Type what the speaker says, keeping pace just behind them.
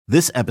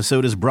This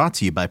episode is brought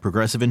to you by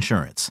Progressive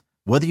Insurance.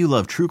 Whether you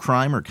love true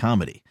crime or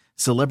comedy,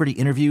 celebrity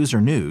interviews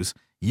or news,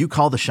 you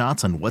call the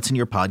shots on what's in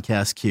your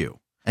podcast queue.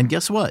 And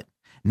guess what?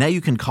 Now you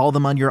can call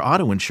them on your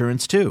auto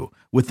insurance too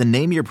with the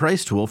Name Your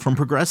Price tool from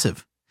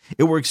Progressive.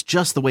 It works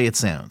just the way it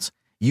sounds.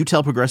 You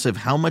tell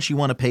Progressive how much you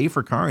want to pay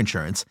for car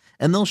insurance,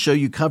 and they'll show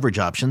you coverage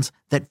options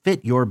that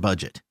fit your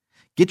budget.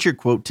 Get your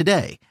quote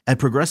today at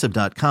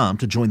Progressive.com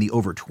to join the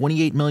over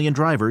 28 million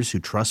drivers who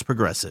trust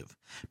Progressive.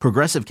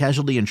 Progressive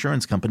Casualty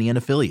Insurance Company and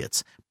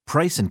Affiliates.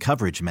 Price and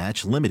coverage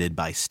match limited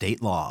by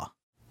state law.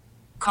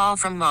 Call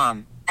from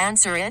mom.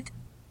 Answer it.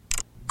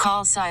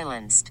 Call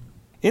silenced.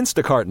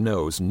 Instacart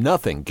knows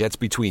nothing gets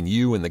between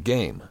you and the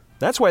game.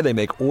 That's why they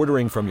make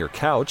ordering from your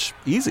couch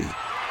easy.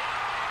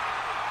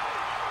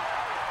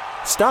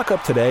 Stock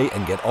up today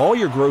and get all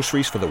your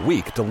groceries for the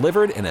week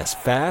delivered in as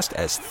fast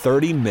as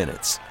 30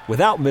 minutes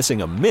without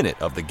missing a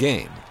minute of the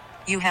game.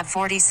 You have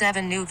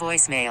 47 new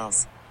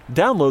voicemails.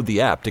 Download the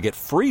app to get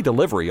free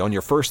delivery on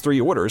your first 3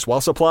 orders while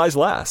supplies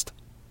last.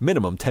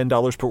 Minimum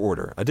 $10 per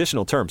order.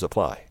 Additional terms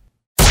apply.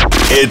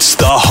 It's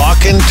the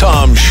Hawk and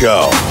Tom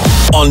Show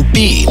on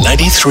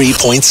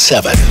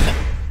B93.7.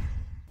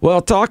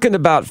 Well, talking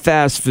about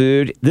fast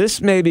food,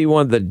 this may be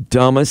one of the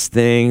dumbest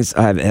things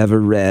I've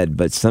ever read,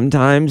 but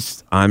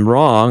sometimes I'm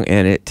wrong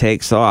and it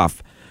takes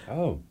off.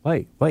 Oh,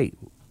 wait.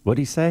 What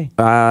did he say?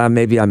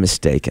 Maybe I'm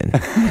mistaken.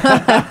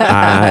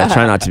 I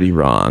try not to be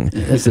wrong.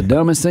 That's the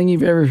dumbest thing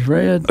you've ever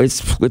read?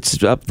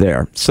 It's up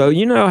there. So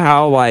you know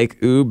how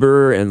like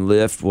Uber and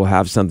Lyft will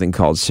have something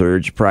called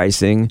surge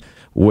pricing,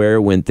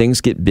 where when things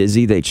get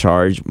busy, they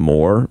charge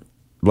more?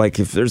 Like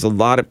if there's a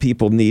lot of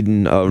people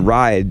needing a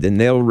ride, then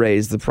they'll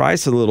raise the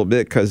price a little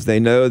bit because they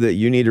know that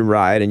you need a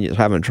ride and you're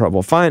having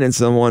trouble finding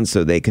someone,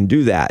 so they can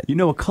do that. You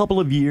know, a couple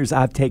of years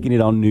I've taken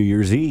it on New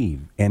Year's Eve,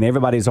 and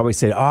everybody's always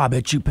said, I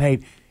bet you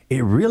paid.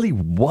 It really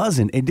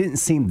wasn't. It didn't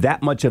seem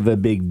that much of a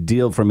big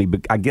deal for me,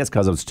 but I guess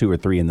because it was 2 or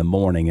 3 in the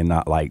morning and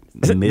not like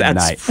midnight.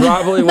 That's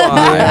probably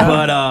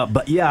why.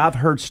 But yeah, I've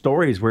heard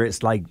stories where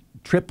it's like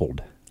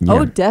tripled. Yeah.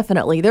 Oh,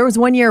 definitely. There was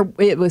one year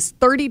it was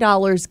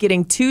 $30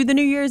 getting to the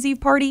New Year's Eve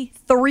party,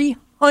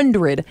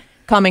 $300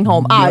 coming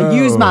home. No. I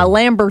used my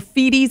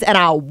Lamborghinis and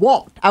I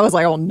walked. I was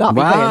like, I'll not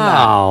be paying that.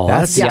 Wow,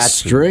 that's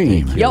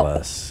extreme.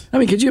 Ridiculous. Yep. I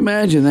mean, could you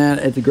imagine that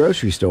at the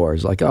grocery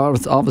stores? Like all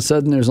of a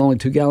sudden there's only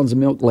 2 gallons of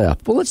milk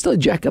left. Well, let's still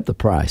jack up the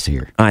price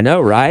here. I know,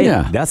 right?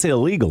 Yeah. That's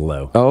illegal,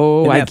 though.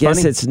 Oh, I guess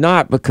funny? it's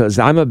not, because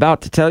I'm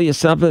about to tell you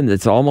something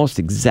that's almost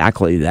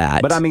exactly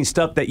that. But I mean,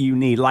 stuff that you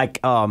need, like,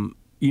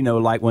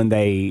 like when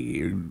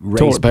they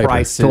raise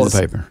prices. Toilet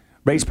paper.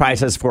 Raise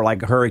prices for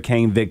like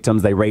hurricane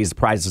victims. They raise the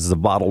prices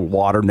of bottled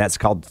water, and that's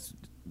called,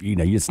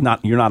 you're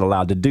not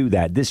allowed to do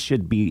that. This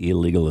should be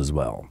illegal as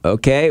well.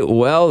 Okay,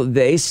 well,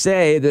 they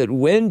say that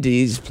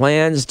Wendy's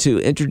plans to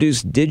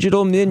introduce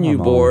digital menu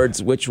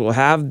boards, which will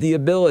have the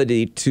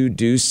ability to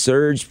do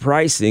surge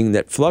pricing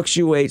that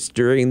fluctuates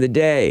during the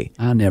day.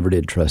 I never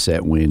did trust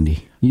that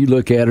Wendy. You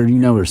look at her, you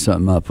know there's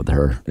something up with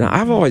her. Now,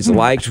 I've always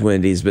liked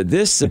Wendy's, but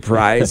this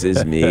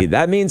surprises me.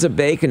 That means a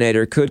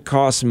Baconator could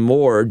cost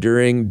more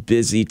during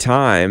busy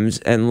times,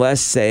 and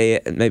let's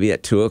say maybe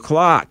at 2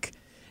 o'clock.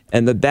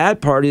 And the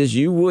bad part is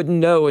you wouldn't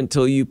know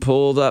until you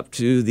pulled up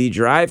to the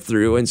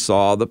drive-thru and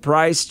saw the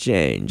price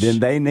change. Then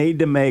they need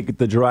to make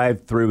the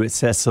drive-thru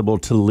accessible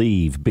to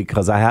leave,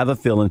 because I have a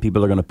feeling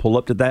people are going to pull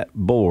up to that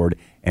board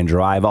and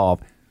drive off,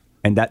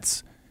 and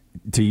that's...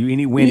 To you,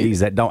 any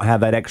Wendy's that don't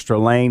have that extra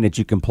lane that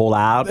you can pull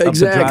out of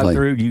the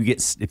drive-thru,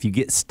 if you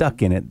get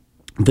stuck in it.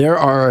 There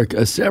are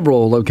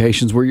several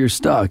locations where you're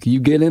stuck.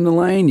 You get in the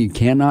lane, you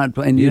cannot,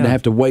 and you'd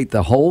have to wait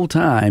the whole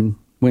time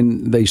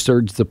when they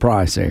surge the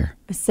price there.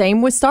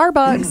 Same with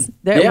Starbucks.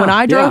 When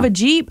I drove a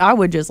Jeep, I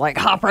would just like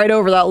hop right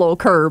over that little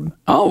curb.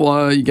 Oh,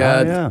 well, you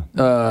got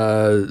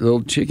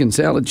little chicken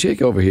salad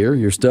chick over here.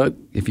 You're stuck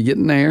if you get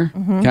in there,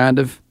 kind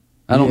of.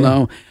 I don't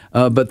know.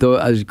 But the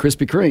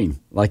Krispy Kreme,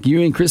 like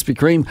you and Krispy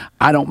Kreme,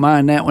 I don't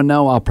mind that one.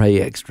 No, I'll pay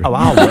extra. Oh,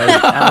 I'll wait.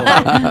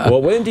 Well,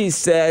 Wendy's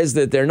says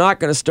that they're not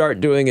going to start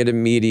doing it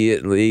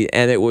immediately,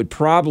 and it would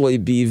probably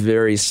be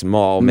very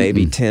small,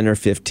 maybe 10 or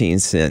 15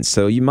 cents.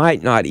 So you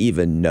might not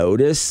even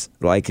notice.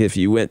 Like if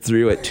you went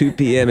through at 2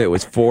 p.m., it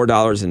was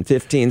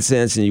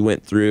 $4.15, and you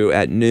went through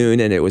at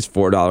noon, and it was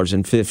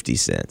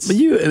 $4.50. But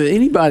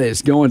anybody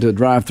that's going to a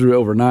drive-thru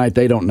overnight,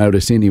 they don't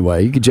notice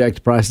anyway. You could jack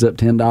the prices up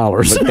 $10.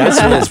 But that's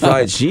when it's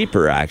probably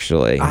cheaper,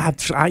 actually. I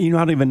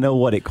don't even know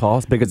what it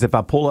costs, because if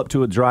I pull up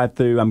to a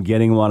drive-thru, I'm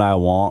getting what I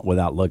want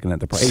without looking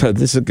at the price. So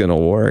this is going to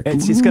work.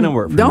 It's just going to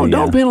work for me.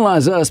 Don't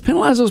penalize us.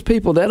 Penalize those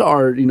people that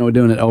are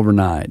doing it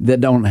overnight.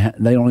 That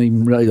they don't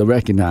even really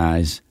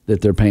recognize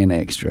that they're paying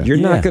extra. You're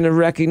not going to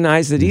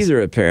recognize it either,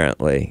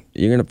 apparently.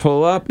 You're going to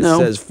pull up, it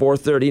says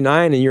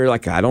 $4.39, and you're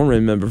like, I don't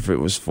remember if it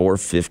was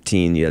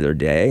 $4.15 the other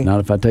day.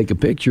 Not if I take a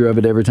picture of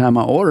it every time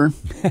I order,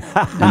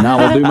 and I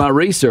will do my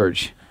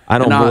research. I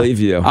don't And believe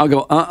you. I'll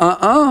go,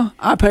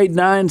 I paid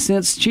 9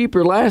 cents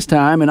cheaper last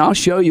time, and I'll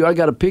show you. I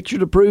got a picture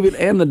to prove it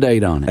and the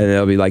date on it. And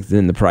they'll be like,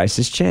 then the price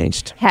has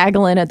changed.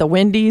 Haggling at the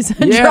Wendy's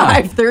Yeah.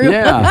 drive-through.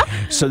 Yeah.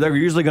 So they're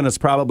usually going to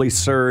probably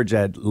surge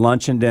at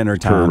lunch and dinner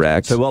time.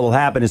 Correct. So what will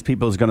happen is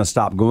people is going to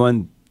stop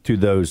going to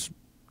those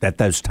at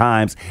those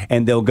times,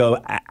 and they'll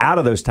go out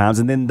of those times,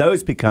 and then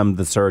those become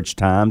the surge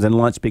times, and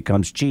lunch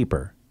becomes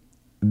cheaper.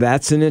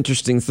 That's an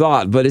interesting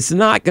thought, but it's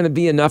not going to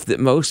be enough that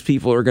most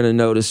people are going to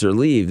notice or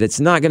leave. It's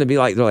not going to be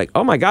like, they're like,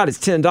 oh my God, it's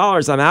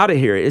 $10, I'm out of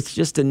here. It's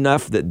just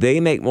enough that they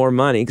make more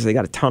money because they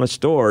got a ton of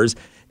stores,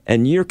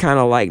 and you're kind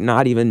of like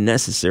not even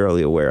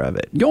necessarily aware of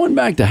it. Going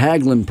back to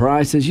haggling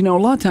prices, a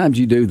lot of times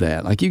you do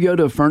that. Like you go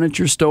to a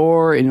furniture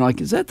store and you're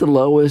like, is that the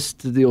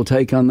lowest you'll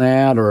take on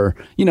that? Or,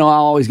 I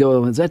always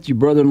go, is that your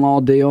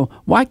brother-in-law deal?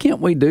 Why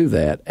can't we do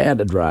that at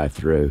a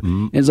drive-through?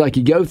 Mm-hmm. It's like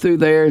you go through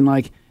there and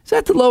like, is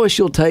that the lowest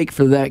you'll take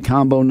for that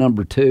combo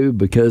number 2?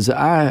 Because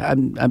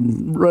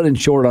I'm running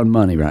short on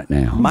money right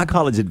now. My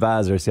college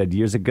advisor said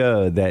years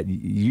ago that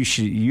you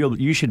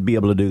should be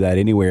able to do that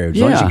anywhere. As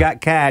long as you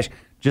got cash,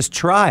 just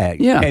try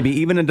it. Yeah. Maybe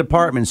even a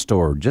department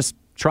store. Just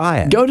try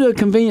it. Go to a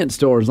convenience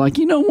store. It's like,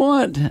 you know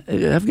what?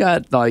 I've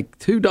got like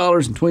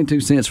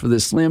 $2.22 for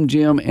this Slim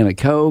Jim and a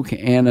Coke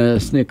and a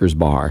Snickers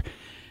bar.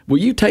 Will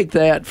you take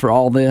that for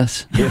all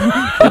this? If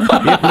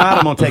not,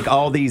 I'm going to take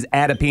all these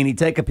add a penny,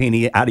 take a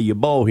penny out of your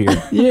bowl here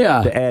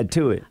to add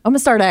to it. I'm going to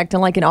start acting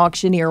like an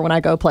auctioneer when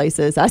I go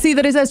places. I see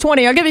that it says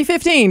 20. I'll give you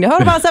 15.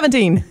 What about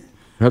 17?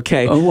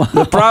 Okay.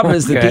 The problem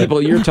is the people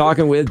you're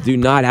talking with do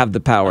not have the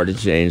power to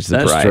change the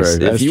price.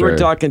 True. If you were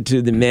talking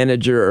to the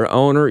manager or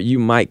owner, you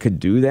could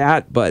do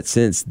that. But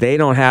since they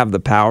don't have the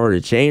power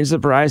to change the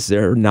price,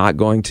 they're not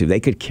going to.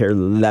 They could care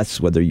less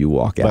whether you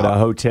walk out. But a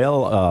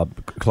hotel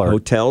clerk.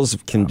 Hotels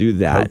can do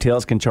that.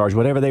 Hotels can charge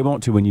whatever they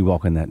want to when you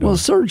walk in that door. Well,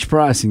 surge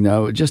pricing,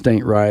 though, it just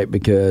ain't right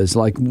because,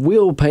 like,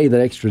 we'll pay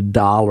that extra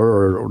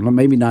dollar or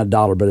maybe not a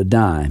dollar, but a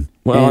dime.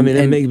 Well,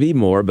 it may be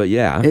more, but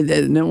yeah.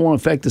 It won't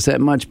affect us that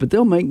much, but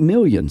they'll make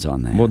millions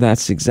on that. Well,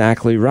 that's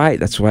exactly right.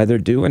 That's why they're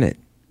doing it.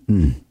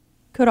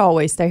 Could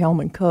always stay home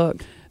and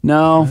cook.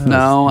 No.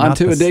 I'm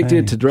too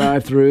addicted to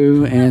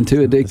drive-through and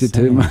too addicted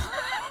to my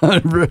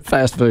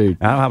fast food.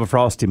 I don't have a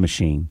Frosty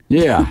machine.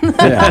 Yeah.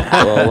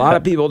 Well, a lot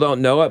of people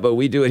don't know it, but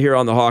we do it here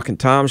on the Hawk and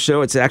Tom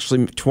Show. It's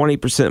actually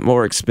 20%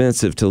 more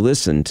expensive to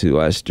listen to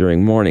us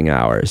during morning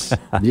hours.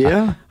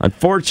 Yeah.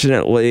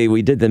 Unfortunately,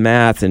 we did the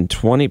math, and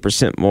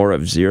 20% more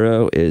of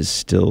 0 is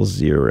still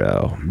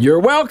 0. You're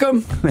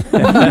welcome.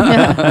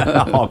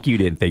 Hawk, you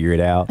didn't figure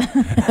it out.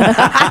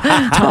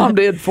 Tom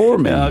did for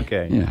me.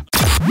 Okay. Yeah.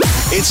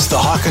 It's the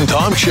Hawk and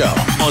Tom Show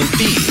on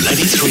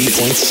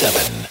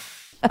B93.7.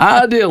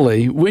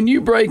 Ideally, when you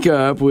break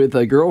up with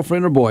a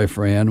girlfriend or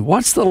boyfriend,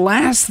 what's the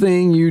last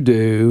thing you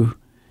do,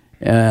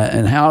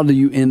 and how do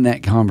you end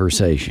that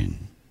conversation?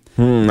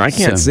 I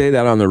can't say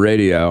that on the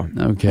radio.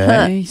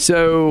 Okay.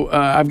 So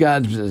I've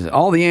got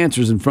all the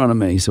answers in front of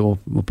me, so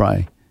we'll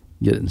probably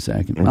get it in a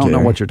second. I don't know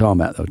what you're talking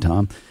about, though,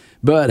 Tom.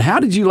 But how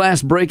did you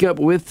last break up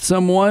with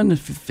someone?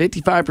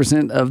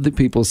 55% of the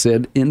people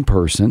said in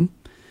person.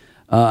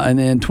 And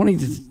then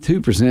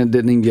 22%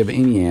 didn't even give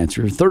any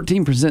answer.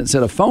 13%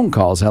 said a phone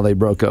call is how they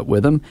broke up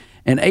with them.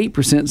 And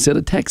 8% said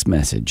a text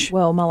message.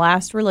 Well, my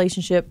last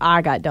relationship,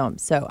 I got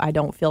dumped, so I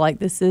don't feel like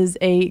this is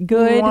a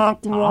good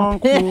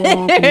topic.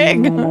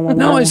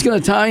 No, it's going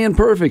to tie in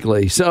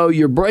perfectly. So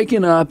you're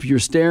breaking up, you're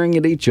staring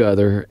at each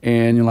other,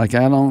 and you're like,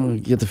 I don't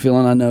get the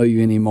feeling I know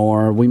you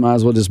anymore. We might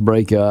as well just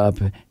break up.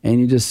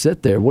 And you just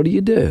sit there. What do you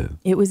do?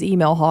 It was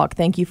email Hawk.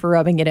 Thank you for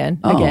rubbing it in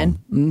again.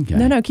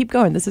 Okay. No, keep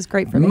going. This is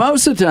great for me.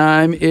 Most of the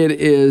time, it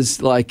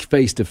is like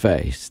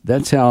face-to-face.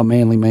 That's how a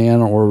manly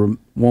man or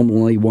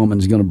womanly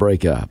woman's going to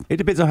break up. It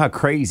depends on how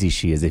crazy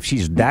she is. If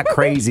she's that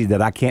crazy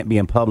that I can't be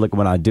in public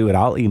when I do it,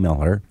 I'll email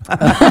her.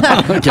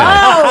 Rude.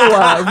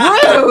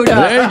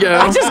 There you go.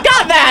 I just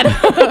got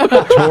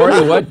that.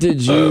 Tori, what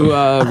did you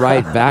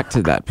write back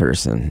to that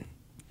person?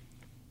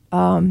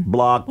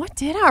 Block. What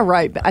did I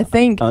write? I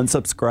think,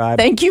 Unsubscribe.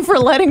 thank you for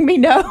letting me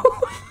know.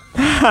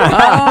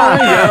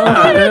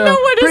 I didn't know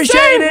what to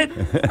Appreciate say.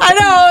 it. I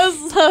know.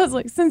 I was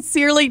like,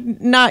 sincerely,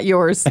 not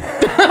yours.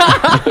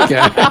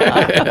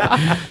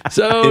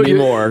 So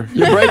Anymore.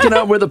 you're breaking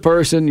up with a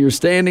person. You're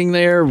standing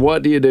there.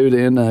 What do you do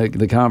to end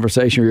the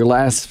conversation or your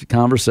last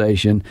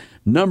conversation?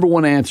 Number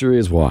one answer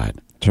is what?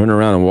 Turn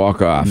around and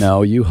walk off.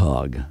 No, you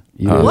hug.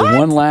 You know,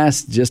 one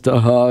last, just a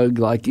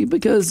hug,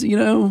 because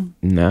No.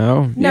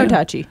 No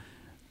touchy.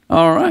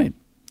 All right.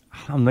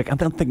 I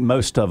don't think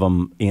most of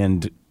them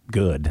end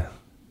good.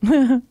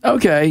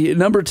 Okay.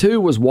 Number 2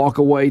 was walk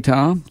away,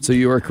 Tom. So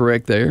you are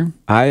correct there.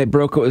 I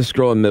broke up with this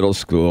girl in middle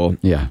school.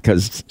 Yeah.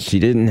 Because she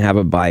didn't have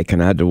a bike,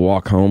 and I had to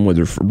walk home with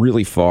her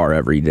really far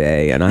every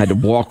day. And I had to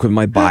walk with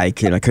my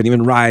bike, and I couldn't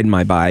even ride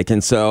my bike.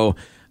 And so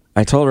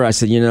I told her, I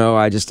said,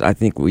 I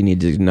think we need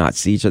to not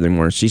see each other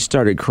anymore. And she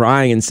started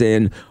crying and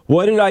saying,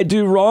 what did I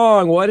do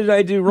wrong? What did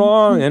I do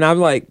wrong? And I'm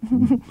like,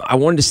 I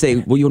wanted to say,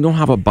 well, you don't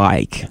have a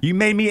bike. You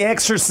made me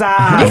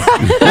exercise.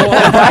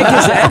 Well, a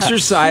bike is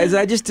exercise.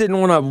 I just didn't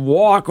want to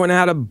walk when I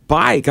had a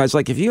bike. I was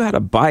like, if you had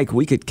a bike,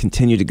 we could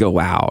continue to go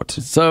out.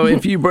 So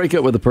if you break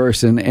up with a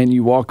person and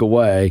you walk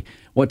away,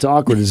 what's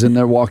awkward is then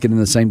they're walking in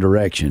the same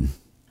direction.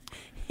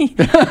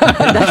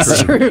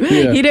 That's true.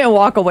 Yeah. He didn't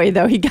walk away,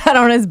 though. He got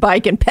on his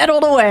bike and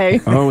pedaled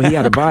away. Oh, he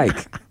had a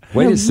bike.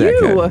 Wait a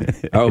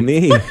second. Oh,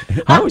 me?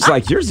 I was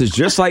like, yours is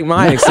just like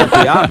mine, except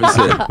the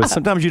opposite. But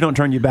sometimes you don't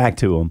turn your back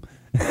to them.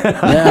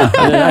 Yeah,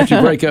 and then after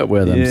you break up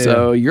with them. Yeah.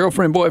 So your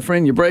girlfriend,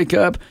 boyfriend, you break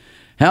up.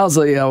 How's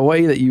the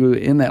way that you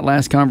in that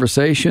last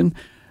conversation?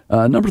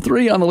 Number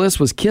 3 on the list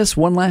was kiss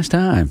one last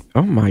time.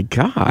 Oh, my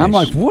gosh. I'm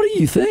like, what are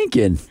you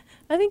thinking?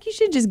 I think you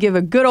should just give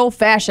a good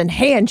old-fashioned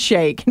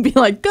handshake and be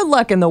like, good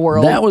luck in the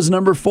world. That was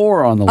number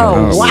 4 on the list.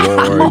 Oh,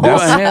 wow. Do a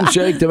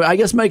handshake. I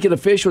guess make it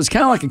official. It's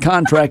kind of like a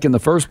contract in the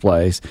first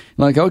place.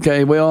 Like,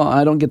 okay, well,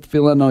 I don't get the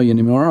feel I know you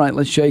anymore. All right,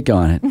 let's shake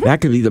on it.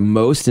 That could be the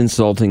most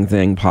insulting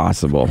thing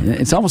possible.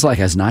 It's almost like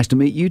it's nice to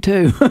meet you,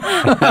 too.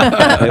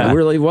 It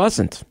really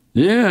wasn't.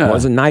 Yeah. It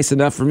wasn't nice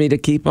enough for me to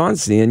keep on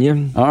seeing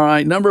you. All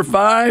right, number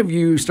 5,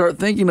 you start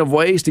thinking of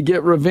ways to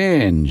get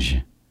revenge.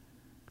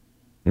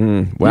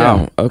 Wow.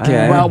 Yeah.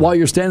 Okay. Well, while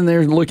you're standing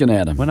there looking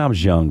at him. When I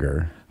was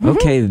younger.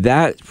 Okay,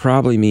 that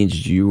probably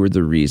means you were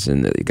the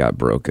reason that he got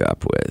broke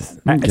up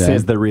with. It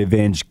says the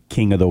revenge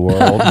king of the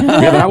world.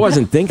 Yeah, but I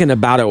wasn't thinking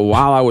about it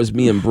while I was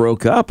being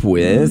broke up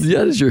with.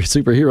 That is your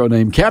superhero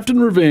name, Captain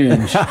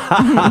Revenge.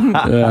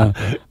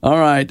 Yeah. All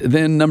right.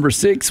 Then number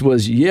 6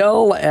 was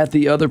yell at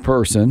the other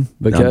person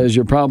because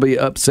you're probably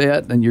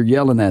upset and you're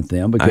yelling at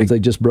them because they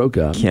just broke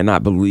up.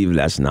 Cannot believe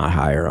that's not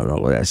higher on the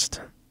list.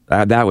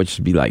 That would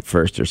be like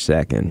first or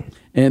second.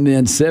 And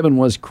then 7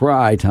 was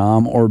cry,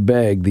 Tom, or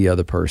beg the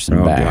other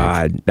person back. Oh,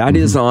 God. That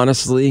is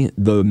honestly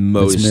the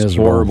most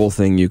horrible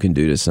thing you can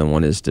do to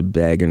someone is to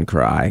beg and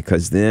cry.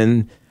 Because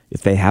then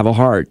if they have a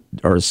heart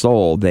or a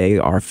soul, they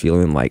are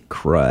feeling like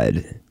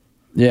crud.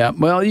 Yeah.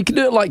 Well, you can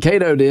do it like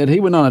Cato did. He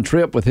went on a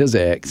trip with his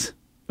ex.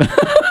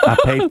 I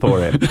paid for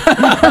it.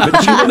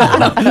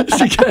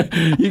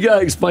 You got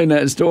to explain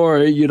that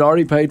story. You'd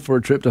already paid for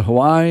a trip to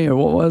Hawaii, or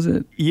what was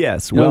it?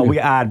 Yes. Well,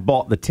 I had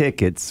bought the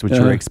tickets, which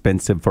were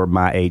expensive for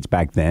my age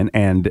back then,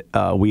 and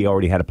we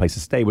already had a place to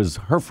stay. It was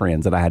her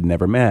friends that I had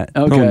never met.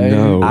 Okay.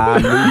 Oh, no. I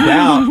moved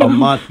out a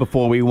month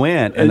before we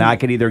went, and I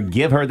could either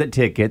give her the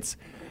tickets,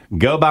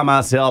 go by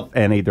myself,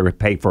 and either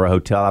pay for a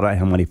hotel I don't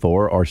have money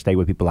for, or stay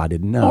with people I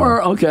didn't know.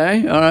 Or,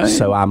 okay, all right.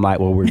 So I'm like,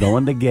 well, we're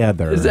going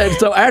together.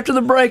 So after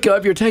the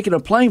breakup, you're taking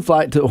a plane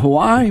flight to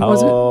Hawaii,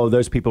 was it? Oh,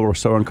 those people were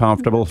so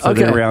uncomfortable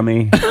sitting around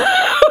me.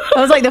 That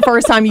was like the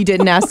first time you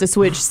didn't ask to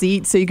switch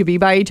seats so you could be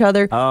by each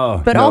other.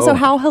 Oh, but no. also,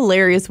 how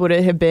hilarious would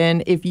it have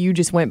been if you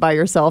just went by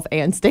yourself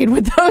and stayed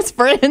with those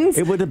friends?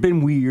 It would have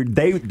been weird.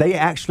 They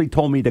actually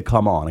told me to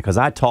come on because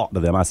I talked to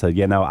them. I said,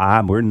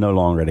 we're no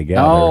longer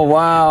together. Oh,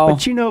 wow.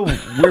 But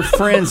we're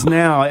friends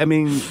now. I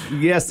mean,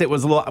 yes, it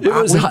was a little. But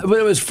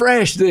it was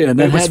fresh then.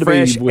 It was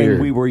fresh, to be weird.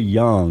 and we were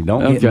young.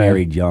 Don't get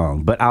married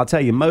young. But I'll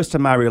tell you, most of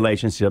my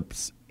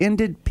relationships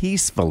ended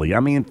peacefully. I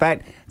mean, in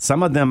fact,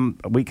 some of them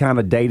we kind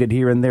of dated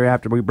here and there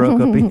after we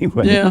broke up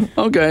anyway. Yeah,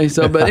 okay.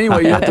 So, but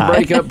anyway, you're at the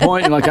breakup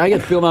point. You're like, I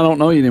get the feeling I don't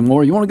know you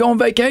anymore. You want to go on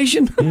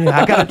vacation?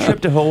 Yeah, I got a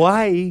trip to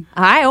Hawaii.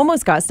 I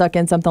almost got stuck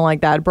in something like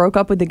that. I broke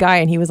up with the guy,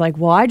 and he was like,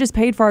 well, I just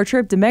paid for our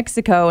trip to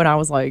Mexico. And I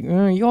was like,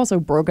 you also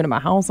broke into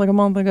my house like a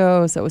month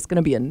ago, so it's going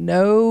to be a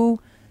no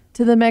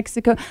to the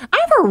Mexico. I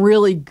have a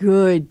really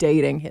good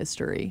dating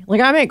history.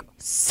 Like, I make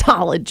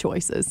solid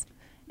choices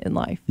in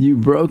life. You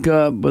broke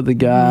up with a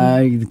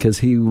guy because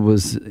he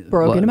was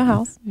broke into my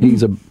house.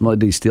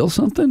 Did he steal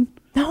something?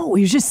 No,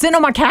 he was just sitting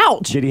on my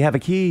couch. Did he have a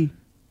key?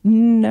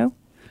 No.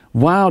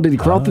 Wow, did he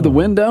crawl through the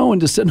window and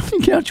just sit on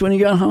the couch when he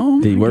got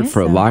home? Did he work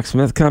for a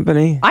locksmith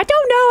company? I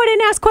don't know. I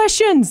didn't ask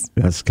questions.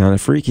 That's kind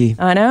of freaky.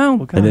 I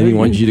know. And then he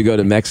wanted you to go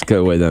to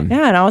Mexico with him.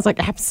 Yeah, and I was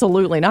like,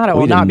 absolutely not. I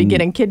will not be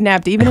getting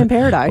kidnapped even in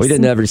paradise. We'd have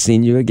never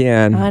seen you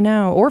again. I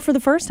know. Or for the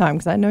first time,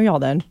 because I know y'all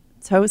then.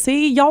 So,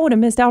 see, y'all would have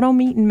missed out on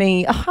meeting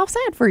me. Oh, how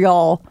sad for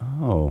y'all.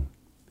 Oh.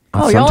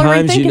 Y'all are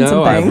rethinking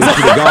some I things. wish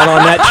you'd have gone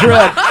on that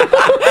trip.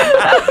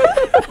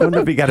 I wonder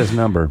if he got his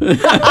number.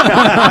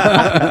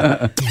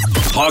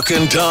 Hawk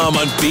and Tom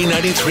on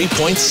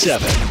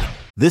B93.7.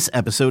 This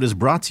episode is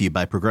brought to you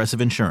by Progressive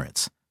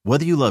Insurance.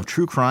 Whether you love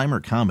true crime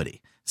or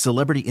comedy,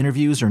 celebrity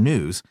interviews or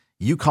news,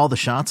 you call the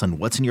shots on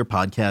what's in your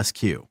podcast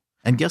queue.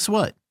 And guess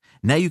what?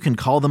 Now you can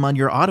call them on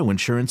your auto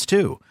insurance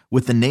too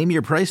with the Name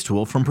Your Price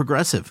tool from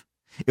Progressive.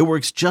 It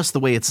works just the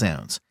way it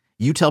sounds.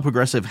 You tell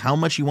Progressive how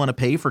much you want to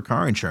pay for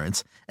car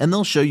insurance, and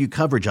they'll show you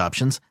coverage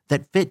options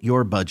that fit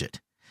your budget.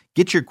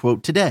 Get your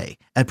quote today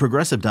at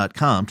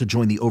Progressive.com to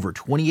join the over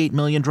 28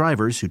 million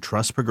drivers who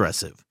trust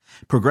Progressive.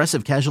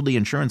 Progressive Casualty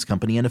Insurance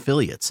Company and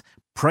Affiliates.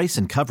 Price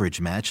and coverage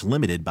match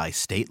limited by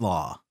state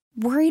law.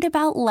 Worried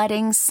about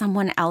letting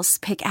someone else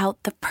pick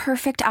out the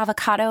perfect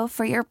avocado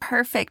for your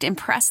perfect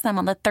impress them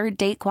on the third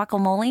date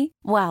guacamole?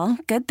 Well,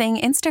 good thing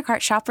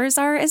Instacart shoppers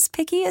are as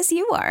picky as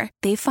you are.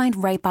 They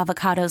find ripe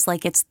avocados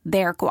like it's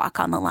their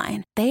guac on the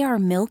line. They are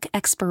milk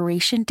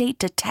expiration date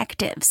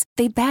detectives.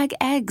 They bag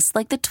eggs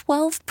like the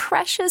 12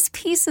 precious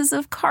pieces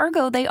of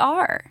cargo they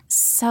are.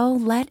 So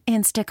let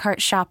Instacart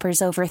shoppers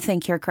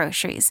overthink your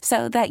groceries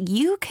so that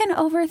you can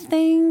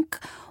overthink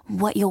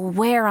what you'll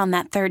wear on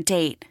that third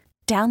date.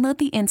 Download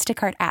the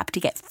Instacart app to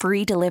get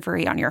free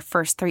delivery on your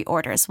first 3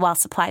 orders while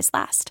supplies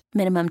last.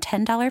 Minimum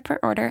 $10 per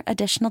order.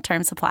 Additional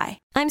terms apply.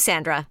 I'm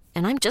Sandra,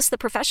 and I'm just the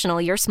professional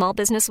your small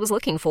business was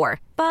looking for.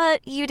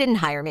 But you didn't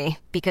hire me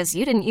because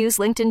you didn't use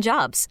LinkedIn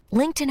Jobs.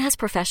 LinkedIn has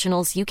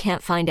professionals you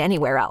can't find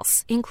anywhere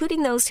else,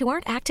 including those who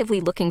aren't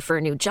actively looking for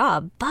a new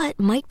job, but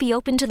might be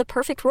open to the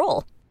perfect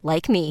role,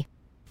 like me.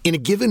 In a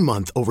given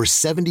month, over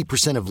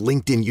 70% of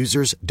LinkedIn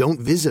users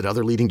don't visit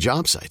other leading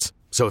job sites.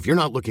 So if you're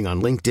not looking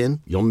on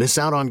LinkedIn, you'll miss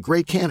out on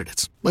great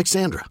candidates like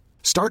Sandra.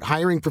 Start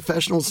hiring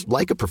professionals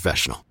like a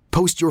professional.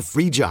 Post your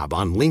free job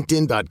on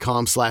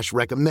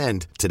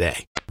linkedin.com/recommend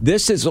today.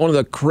 This is one of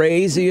the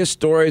craziest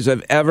stories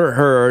I've ever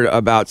heard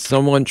about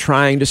someone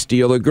trying to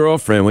steal a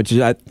girlfriend, which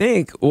is, I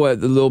think, what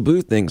the Lil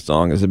Boo Thing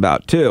song is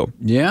about, too.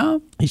 Yeah?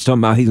 He's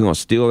talking about he's going to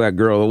steal that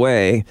girl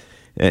away,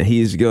 and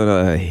he's going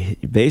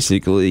to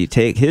basically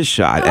take his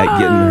shot at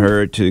getting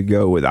her to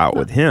go with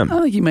him.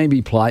 I think you may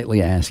be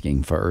politely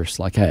asking first,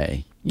 like,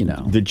 hey, you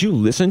know. Did you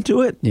listen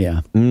to it?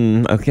 Yeah.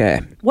 Okay.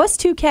 What's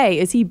 2K?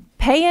 Is he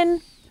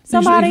paying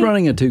somebody? He's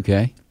running a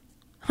 2K.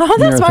 Oh,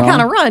 that's marathon. my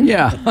kind of run.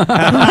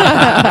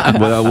 Yeah.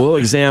 Well, we'll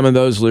examine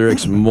those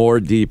lyrics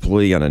more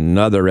deeply on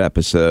another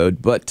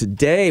episode. But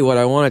today, what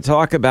I want to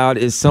talk about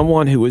is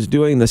someone who was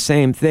doing the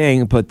same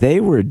thing, but they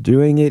were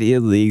doing it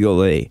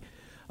illegally.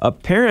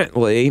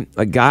 Apparently,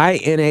 a guy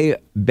in a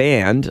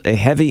band, a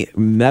heavy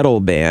metal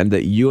band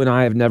that you and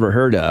I have never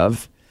heard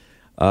of,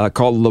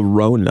 called La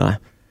Rona.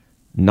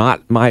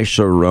 Not My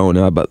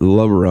Sharona, but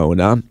La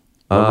Rona.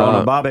 La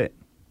Rona Bobbitt.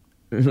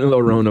 La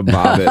Rona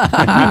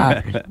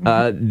Bobbitt.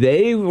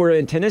 They were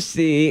in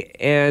Tennessee,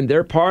 and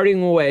they're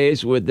parting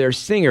ways with their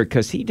singer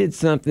because he did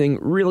something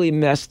really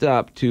messed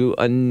up to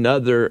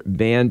another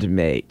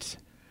bandmate.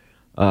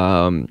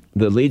 The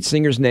lead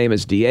singer's name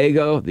is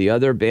Diego. The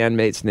other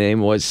bandmate's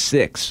name was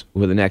Six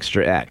with an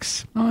extra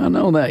X. Oh, I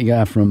know that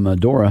guy from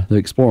Dora the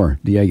Explorer,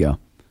 Diego.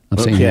 I've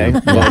seen him.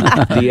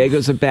 Well,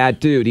 Diego's a bad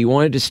dude. He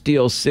wanted to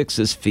steal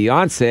Six's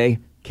fiance,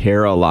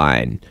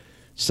 Caroline.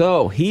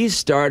 So he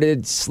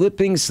started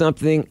slipping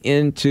something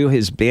into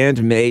his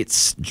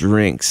bandmate's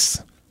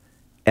drinks,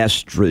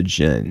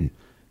 estrogen,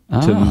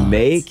 to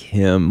make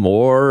him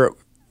more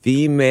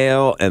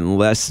female and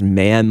less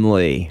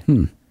manly.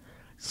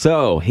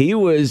 So he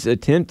was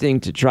attempting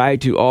to try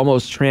to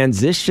almost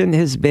transition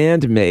his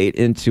bandmate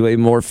into a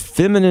more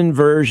feminine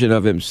version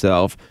of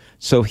himself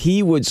so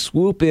he would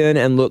swoop in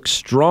and look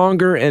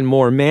stronger and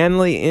more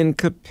manly in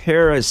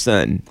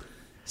comparison.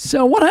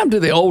 So what happened to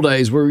the old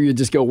days where you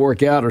just go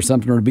work out or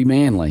something or be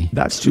manly?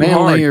 That's too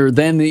manlier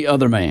than the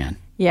other man.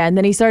 Yeah, and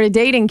then he started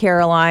dating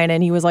Caroline,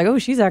 and he was like, oh,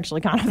 she's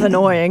actually kind of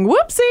annoying.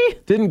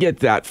 Whoopsie. Didn't get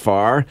that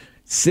far.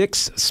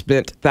 Six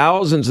spent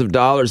thousands of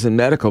dollars in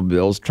medical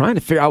bills trying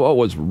to figure out what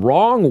was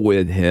wrong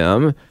with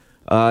him.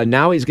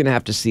 Now he's going to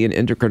have to see an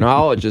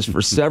endocrinologist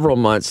for several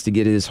months to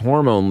get his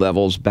hormone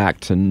levels back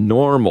to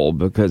normal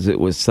because it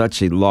was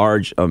such a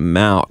large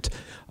amount.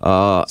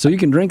 So you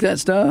can drink that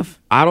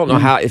stuff? I don't know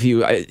how, if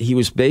he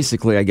was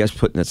basically, I guess,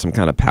 putting some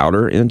kind of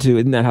powder into,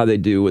 isn't that how they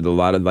do with a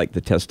lot of like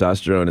the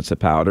testosterone? It's a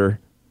powder.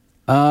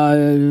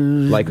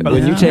 Like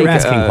when you take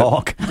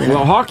Hawk.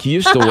 Well, Hawk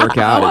used to work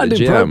out at the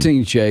gym. I do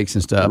protein shakes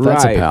and stuff.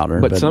 That's a powder.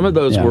 But some of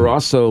those were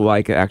also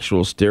like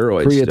actual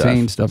steroid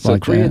creatine stuff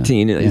like that. So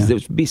creatine it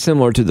would be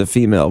similar to the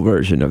female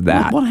version of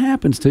that. What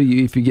happens to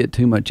you if you get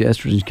too much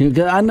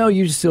estrogen? I know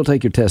you still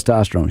take your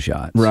testosterone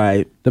shots,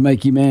 right, to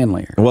make you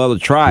manlier. Well, to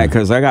try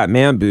because I got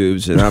man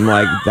boobs, and I'm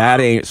like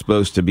that ain't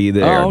supposed to be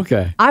there. Oh,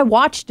 okay. I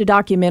watched a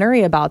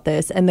documentary about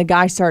this, and the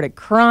guy started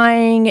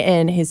crying,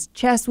 and his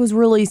chest was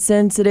really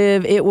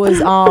sensitive. It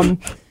was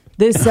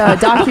this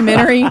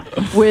documentary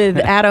with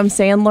Adam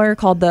Sandler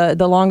called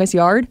The Longest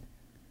Yard.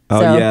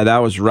 Oh, yeah, that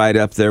was right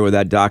up there with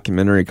that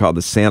documentary called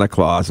The Santa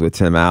Claus with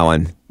Tim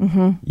Allen.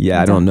 Mm-hmm.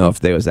 Yeah, I don't know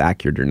if they was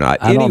accurate or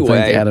not. I don't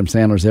think Adam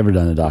Sandler's ever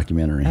done a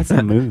documentary. That's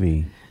a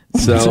movie.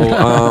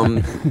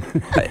 So,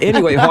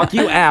 anyway, Hawk,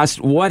 you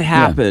asked what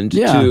happened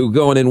to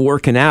going and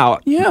working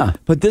out. Yeah.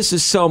 But this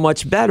is so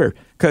much better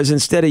because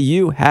instead of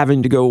you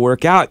having to go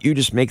work out, you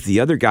just make the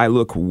other guy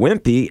look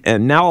wimpy.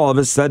 And now all of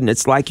a sudden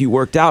it's like you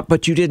worked out,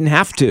 but you didn't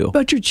have to.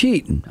 But you're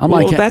cheating.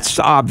 Well, that's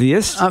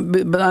obvious.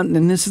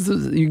 And this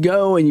is, you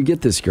go and you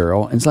get this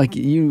girl, and it's like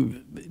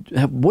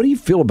what do you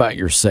feel about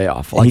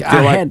yourself? Like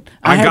I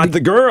got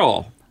the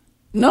girl.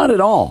 Not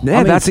at all.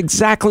 Yeah, that's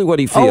exactly what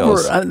he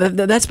feels.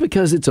 That's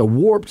because it's a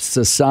warped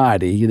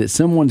society that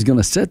someone's going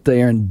to sit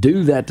there and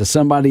do that to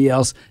somebody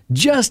else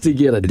just to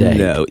get a date.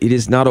 No, it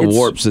is not a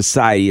warped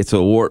society. It's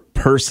a warped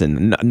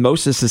person.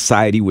 Most of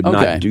society would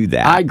not do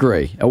that. I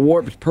agree. A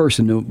warped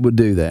person would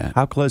do that.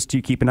 How close do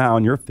you keep an eye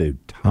on your food,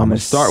 Thomas? I'm going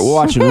to start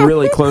watching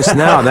really close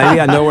now. Maybe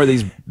I know where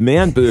these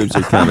man boobs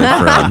are coming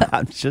from.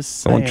 I'm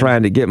just saying. I'm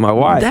trying to get my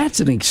wife. That's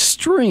an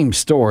extreme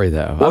story,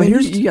 though. Well,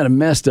 you got a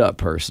messed up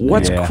person.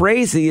 What's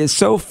crazy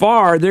is so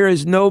far there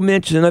is no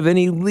mention of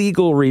any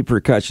legal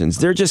repercussions.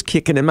 They're just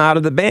kicking him out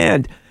of the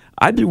band.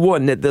 I'd be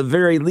wanting at the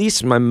very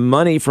least my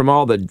money from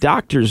all the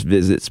doctor's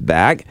visits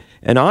back.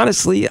 And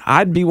honestly,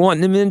 I'd be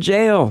wanting him in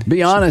jail.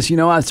 Be honest,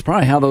 that's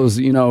probably how those,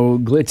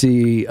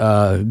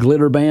 glitzy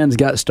glitter bands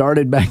got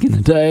started back in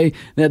the day.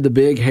 They had the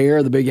big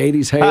hair, the big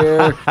 80s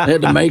hair. They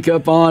had the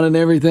makeup on and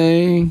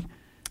everything.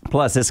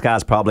 Plus, this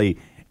guy's probably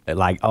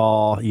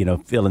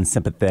feeling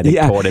sympathetic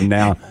toward him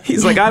now.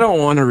 He's like, I don't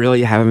want to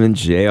really have him in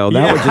jail.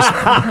 That would just...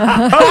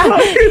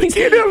 I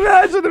can't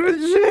imagine him in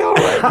jail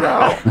right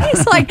now.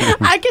 He's like,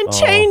 I can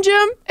change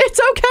him.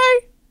 It's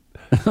okay.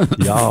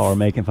 Y'all are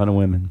making fun of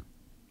women.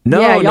 No,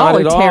 y'all not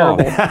are at all.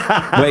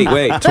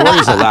 Wait.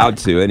 Tori's allowed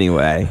to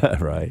anyway.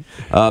 Right.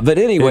 But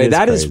anyway,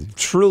 that crazy. is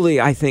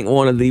truly, I think,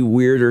 one of the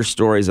weirder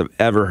stories I've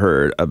ever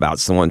heard about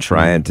someone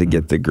trying to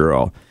get the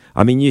girl.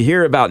 I mean, you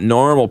hear about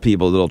normal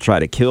people that'll try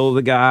to kill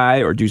the guy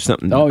or do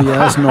something. Oh, yeah,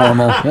 that's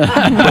normal.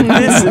 But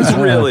this is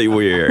really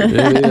weird.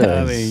 It is.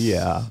 I mean,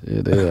 yeah.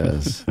 It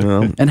is.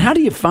 And how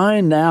do you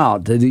find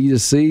out? Do you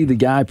just see the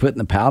guy putting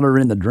the powder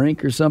in the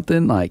drink or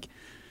something? Like,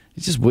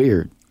 it's just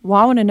weird. Well,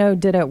 I want to know,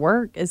 did it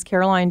work? Is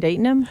Caroline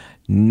dating him?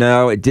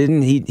 No, it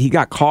didn't. He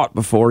got caught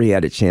before he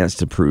had a chance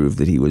to prove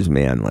that he was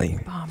manly.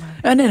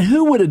 And then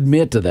who would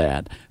admit to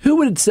that? Who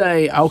would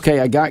say,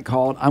 okay, I got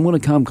caught. I'm going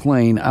to come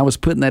clean. I was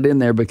putting that in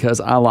there because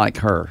I like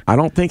her. I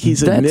don't think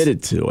he's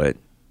admitted to it.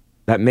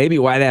 That may be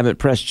why they haven't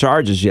pressed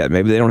charges yet.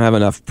 Maybe they don't have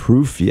enough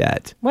proof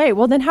yet. Wait,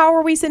 well, then how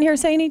are we sitting here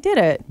saying he did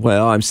it?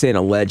 Well, I'm saying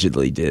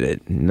allegedly did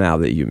it, now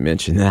that you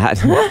mention that.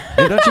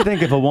 Hey, don't you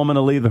think if a woman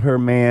will leave her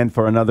man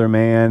for another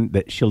man,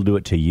 that she'll do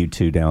it to you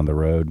two down the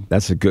road?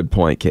 That's a good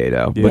point,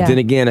 Cato. Yeah. But then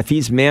again, if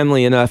he's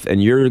manly enough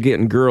and you're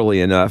getting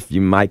girly enough,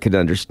 you might could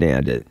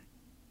understand it.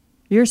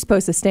 You're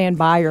supposed to stand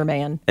by your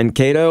man. And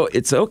Cato,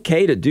 it's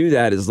okay to do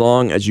that as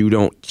long as you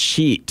don't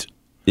cheat.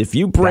 If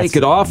you break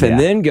it off and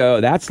then go,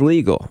 that's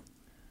legal.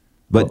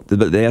 But the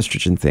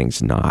estrogen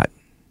thing's not.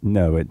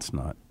 No, it's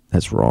not.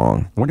 That's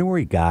wrong. I wonder where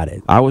he got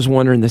it. I was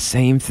wondering the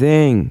same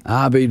thing.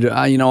 Honestly,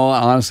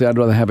 I'd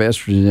rather have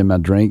estrogen in my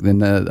drink than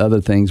the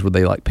other things where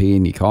they like pee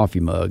in your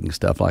coffee mug and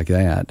stuff like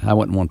that. I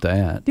wouldn't want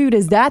that. Dude,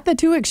 is that the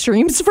two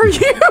extremes for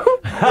you?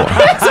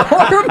 It's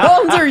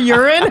hormones or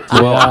urine?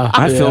 Well,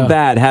 I feel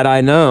bad had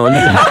I known.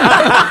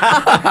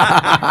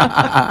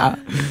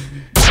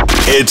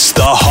 It's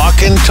the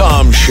Hawk and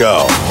Tom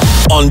Show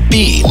on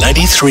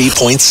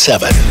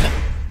B93.7.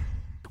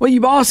 Well, you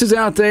bosses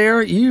out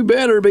there, you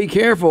better be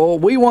careful.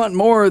 We want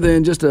more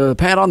than just a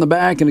pat on the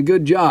back and a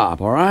good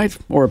job, all right?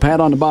 Or a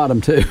pat on the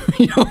bottom, too.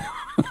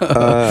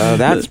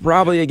 That's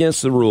probably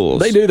against the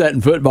rules. They do that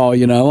in football,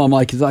 I'm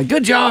like, it's like,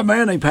 good job,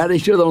 man. They pat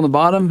each other on the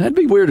bottom. That'd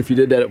be weird if you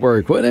did that at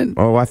work, wouldn't it?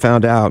 Oh, I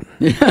found out.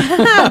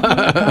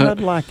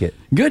 I'd like it.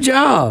 Good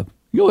job.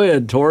 Go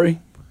ahead, Tori.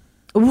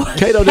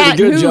 Cato did Pat a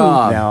good who?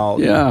 job. Now,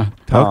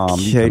 Tom.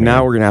 Okay,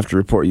 now we're going to have to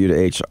report you to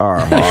HR,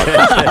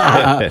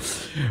 Hawk.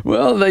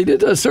 Well, they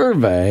did a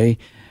survey,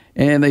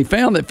 and they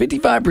found that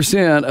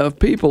 55% of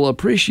people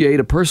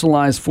appreciate a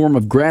personalized form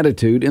of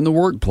gratitude in the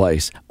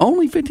workplace.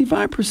 Only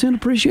 55%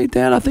 appreciate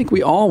that? I think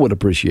we all would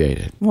appreciate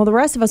it. Well, the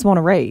rest of us want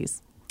a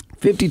raise.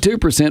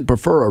 52%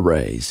 prefer a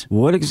raise.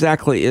 What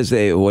exactly is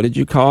what did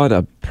you call it?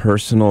 A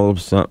personal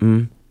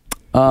something?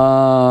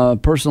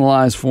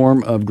 Personalized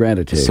form of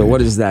gratitude. So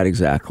what is that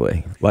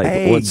exactly? Like,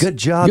 hey, good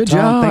job, good Tom.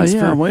 job. Thanks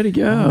for way to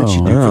go. what you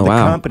do for the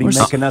company,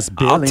 making us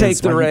billions. I'll take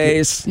the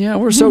raise. Yeah,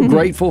 we're so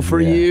grateful for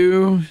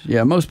you.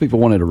 Yeah, most people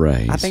wanted a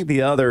raise. I think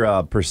the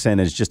other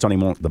percentage just don't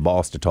even want the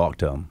boss to talk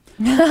to them.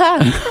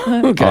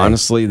 Okay.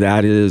 Honestly,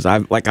 that is, I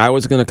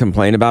was going to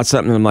complain about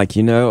something. And I'm like,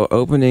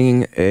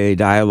 opening a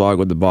dialogue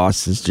with the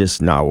boss is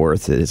just not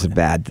worth it. It's a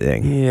bad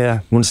thing.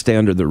 Yeah. I want to stay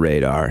under the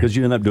radar. Because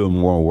you end up doing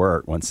more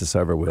work once it's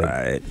over with.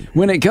 Right.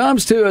 When it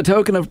comes to a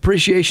token of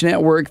appreciation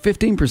at work,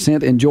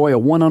 15% enjoy a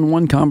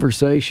one-on-one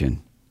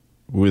conversation.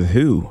 With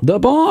who? The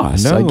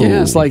boss, I No.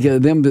 guess. Like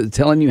them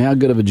telling you how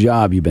good of a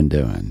job you've been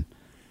doing.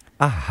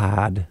 I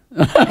hide.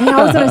 Hey,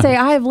 I was going to say,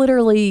 I have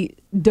literally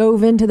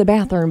dove into the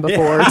bathroom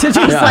before to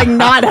just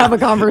not have a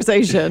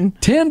conversation.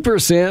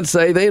 10%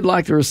 say they'd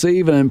like to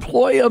receive an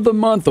Employee of the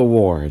Month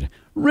award.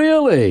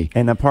 Really?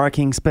 In a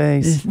parking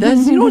space.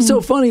 That's what's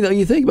so funny though.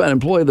 You think about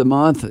Employee of the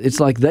Month. It's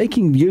like they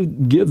can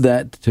give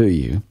that to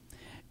you,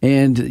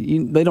 And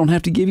they don't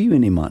have to give you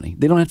any money.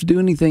 They don't have to do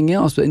anything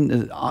else.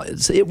 And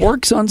it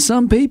works on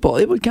some people.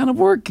 It would kind of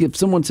work if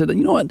someone said,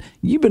 you know what,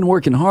 you've been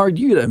working hard,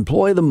 you get an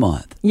employee of the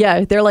month.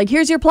 Yeah, they're like,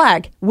 here's your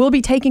plaque. We'll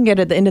be taking it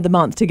at the end of the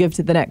month to give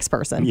to the next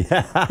person.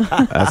 Yeah.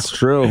 That's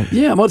true.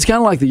 Yeah, well, it's kind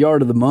of like the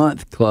Yard of the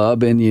Month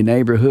club in your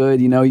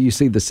neighborhood. You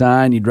see the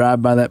sign, you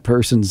drive by that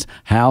person's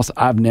house.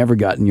 I've never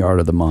gotten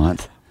Yard of the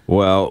Month.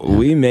 Well,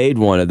 we made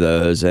one of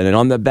those, and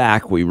on the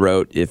back we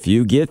wrote, if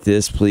you get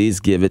this, please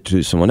give it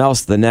to someone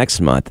else the next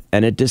month.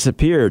 And it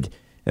disappeared.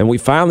 And we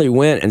finally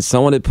went, and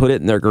someone had put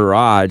it in their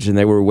garage, and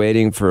they were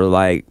waiting for,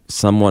 like,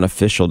 someone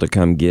official to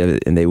come give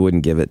it, and they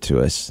wouldn't give it to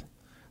us.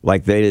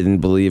 Like, they didn't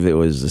believe it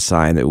was a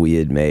sign that we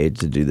had made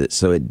to do that,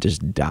 so it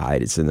just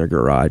died. It's in their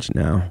garage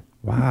now.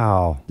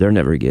 Wow. They're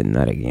never getting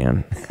that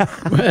again.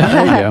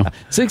 There you go.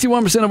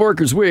 61% of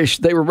workers wish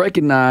they were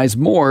recognized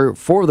more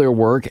for their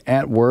work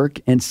at work,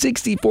 and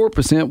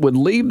 64% would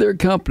leave their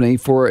company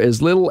for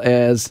as little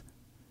as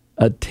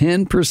a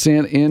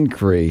 10%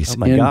 increase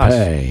in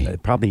pay.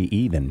 Probably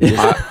even.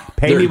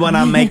 Pay me what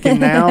I'm making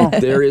now.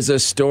 There is a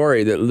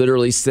story that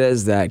literally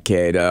says that,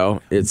 Cato.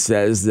 It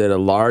says that a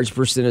large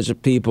percentage of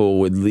people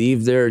would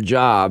leave their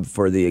job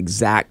for the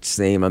exact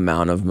same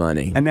amount of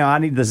money. And now I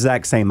need the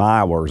exact same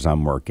hours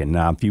I'm working.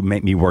 Now, if you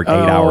make me work 8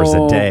 hours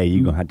a day,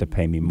 you're going to have to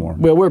pay me more.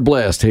 Well, we're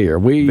blessed here.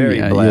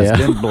 Very blessed.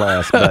 Yeah. Been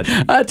blessed. But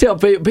I tell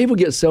people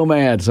get so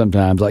mad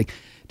sometimes, like,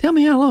 tell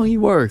me how long you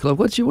work. Like,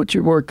 what's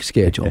your work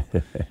schedule?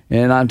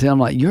 And I'm telling them,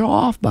 like, you're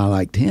off by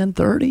like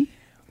 10:30.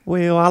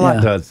 Well, I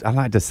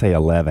like to say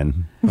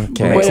 11.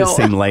 Okay. Makes it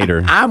seem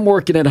later. I'm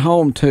working at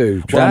home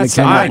too.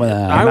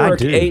 I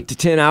work 8 to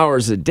 10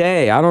 hours a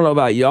day. I don't know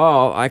about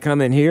y'all. I come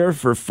in here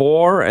for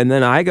 4, and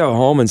then I go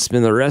home and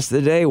spend the rest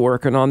of the day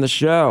working on the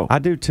show. I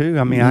do too.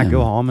 I mean, I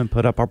go home and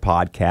put up our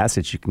podcast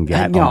that you can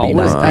get y'all, on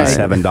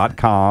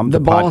B937.com. The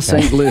boss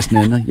ain't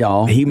listening,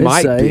 y'all. He It's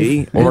might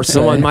safe. be, or It's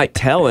someone safe. might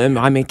tell him.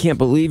 I mean, can't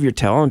believe you're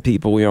telling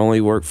people we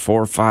only work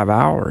 4 or 5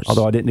 hours.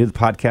 Although I didn't do the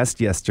podcast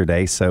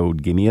yesterday, so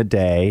give me a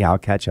day. I'll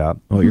catch up.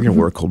 Oh, you're going to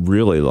work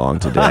really long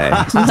today.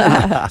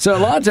 So a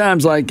lot of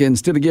times, like,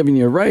 instead of giving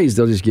you a raise,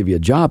 they'll just give you a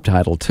job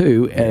title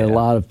too at a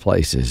lot of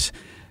places.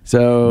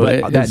 So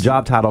But that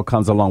job title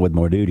comes along with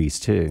more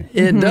duties too.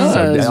 It does.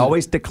 So they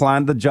always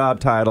decline the job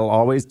title.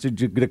 Always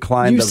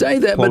decline. You the say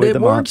that, but employee of it the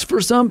month. works for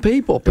some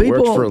people. It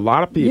works for a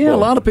lot of people. Yeah, a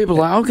lot of people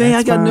are like, okay,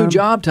 That's I got a new fine.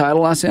 job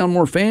title. I sound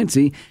more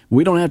fancy.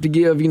 We don't have to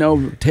give,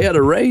 Ted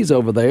a raise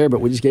over there, but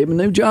we just gave him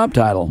a new job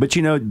title. But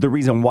the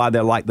reason why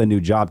they like the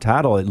new job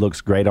title, it looks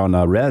great on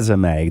a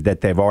resume that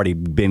they've already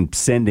been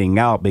sending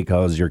out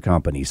because your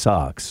company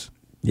sucks.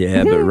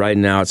 Yeah, but right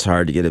now it's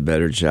hard to get a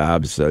better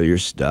job, so you're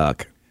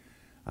stuck.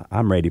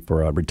 I'm ready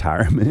for a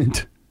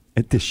retirement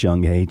at this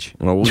young age.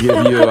 Well, we'll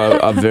give you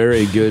a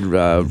very good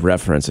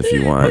reference if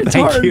you want. It's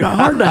hard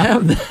to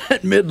have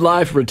that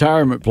midlife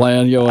retirement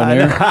plan, in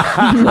there.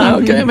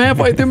 Okay, I'm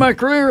halfway through my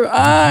career.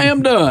 I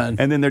am done.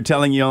 And then they're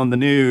telling you on the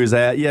news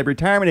that,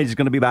 retirement age is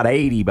going to be about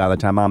 80 by the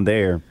time I'm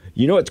there.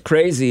 You know what's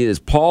crazy is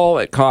Paul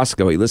at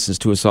Costco. He listens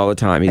to us all the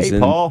time. He's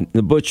in Paul.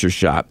 the butcher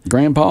shop.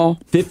 Grandpa?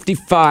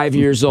 55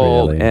 years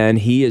old, Really? and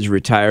he is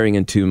retiring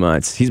in 2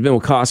 months. He's been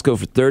with Costco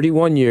for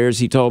 31 years.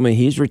 He told me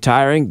he's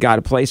retiring, got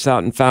a place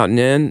out in Fountain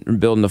Inn,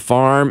 building a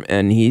farm,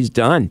 and he's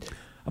done.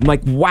 I'm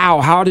like,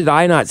 wow, how did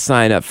I not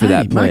sign up for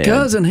that plan? My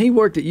cousin, he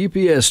worked at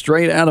UPS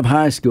straight out of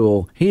high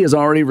school. He is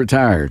already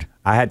retired.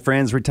 I had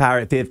friends retire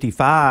at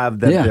 55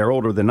 that they're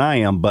older than I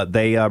am, but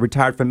they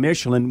retired from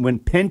Michelin when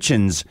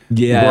pensions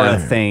were a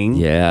thing.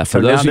 Yeah, for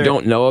So those now who they're-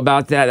 don't know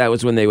about that, that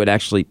was when they would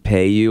actually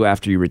pay you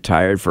after you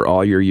retired for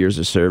all your years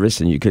of service,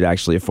 and you could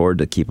actually afford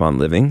to keep on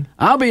living.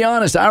 I'll be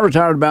honest, I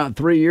retired about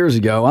 3 years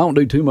ago. I don't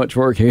do too much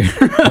work here.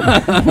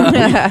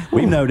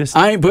 We've noticed.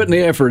 I ain't putting the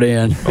effort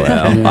in.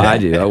 Well, I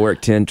do. I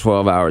work 10,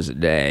 12 hours a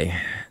day.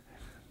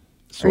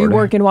 Are you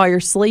working while you're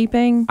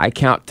sleeping? I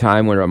count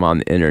time when I'm on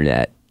the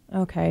internet.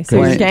 Okay,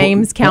 so your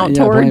games count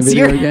towards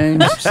video your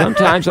games.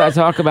 Sometimes I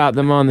talk about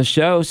them on the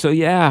show, so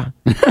yeah.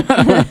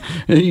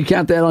 You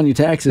count that on your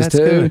taxes That's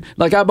too. good.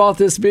 Like I bought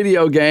this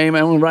video game,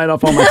 I'm gonna write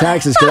off on my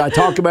taxes because I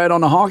talk about it on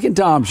the Hawk and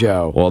Tom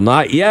show. Well,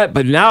 not yet,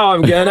 but now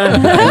I'm gonna.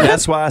 And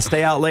that's why I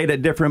stay out late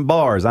at different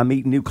bars. I'm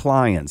meeting new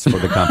clients for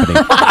the company.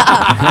 So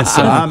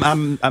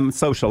I'm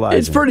socializing.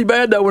 It's pretty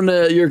bad though when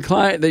your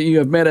client that you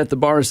have met at the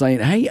bar is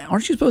saying, "Hey,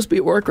 aren't you supposed to be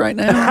at work right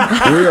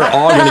now?" We are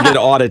all going to get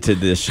audited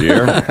this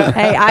year.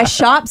 Hey, I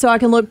shop so I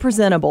can look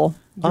presentable.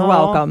 You're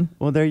welcome.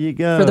 Well, there you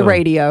go. For the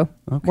radio,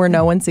 where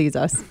no one sees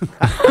us.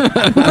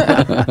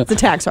 It's a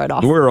tax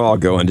write-off. We're all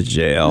going to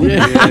jail.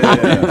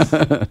 It's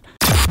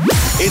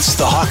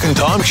the Hawk and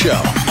Tom Show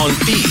on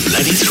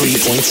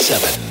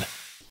B93.7.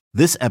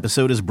 This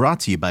episode is brought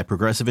to you by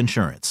Progressive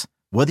Insurance.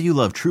 Whether you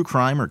love true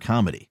crime or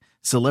comedy,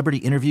 celebrity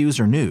interviews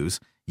or news,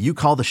 you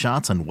call the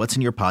shots on what's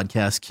in your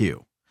podcast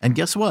queue. And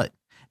guess what?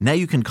 Now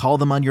you can call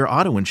them on your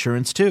auto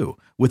insurance too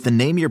with the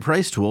Name Your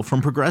Price tool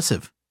from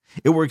Progressive.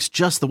 It works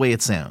just the way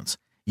it sounds.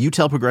 You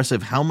tell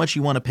Progressive how much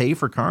you want to pay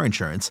for car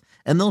insurance,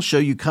 and they'll show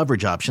you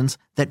coverage options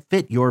that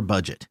fit your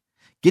budget.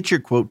 Get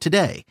your quote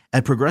today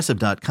at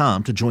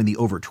Progressive.com to join the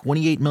over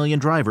 28 million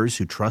drivers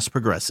who trust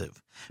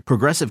Progressive.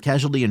 Progressive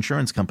Casualty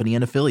Insurance Company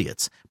and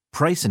Affiliates.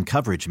 Price and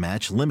coverage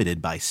match limited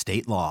by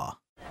state law.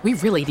 We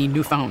really need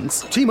new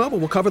phones. T-Mobile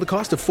will cover the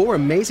cost of 4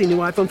 amazing new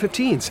iPhone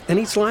 15s, and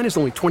each line is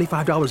only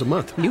 $25 a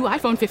month. New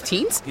iPhone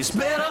 15s? It's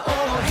better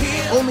over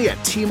here. Only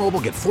at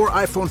T-Mobile, get 4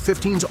 iPhone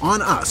 15s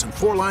on us and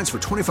 4 lines for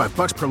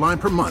 $25 per line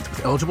per month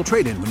with eligible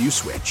trade-in when you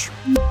switch.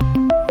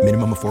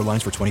 Minimum of 4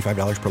 lines for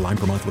 $25 per line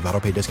per month with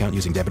autopay discount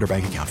using debit or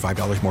bank account.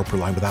 $5 more per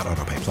line without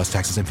autopay, plus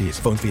taxes and fees.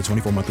 Phone fee at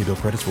 24 monthly bill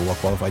credits for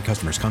well-qualified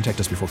customers. Contact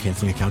us before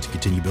canceling account to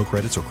continue bill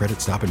credits or credit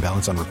stop and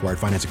balance on required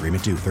finance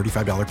agreement due.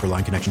 $35 per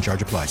line connection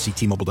charge applies. See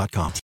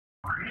T-Mobile.com.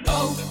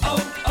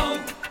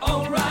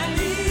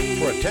 O'Reilly.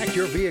 Protect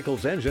your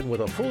vehicle's engine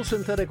with a full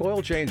synthetic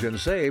oil change and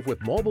save with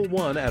Mobil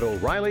 1 at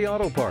O'Reilly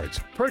Auto Parts.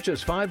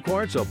 Purchase 5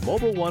 quarts of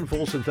Mobil 1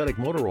 full synthetic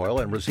motor oil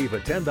and receive a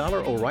 $10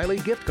 O'Reilly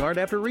gift card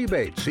after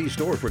rebate. See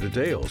store for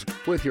details.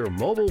 With your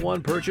Mobil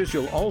 1 purchase,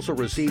 you'll also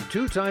receive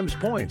 2 times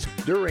points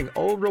during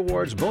O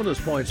Rewards Bonus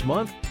Points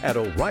Month at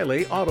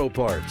O'Reilly Auto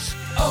Parts.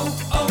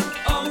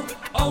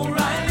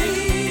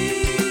 O'Reilly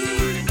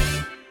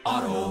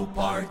Auto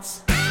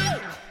Parts.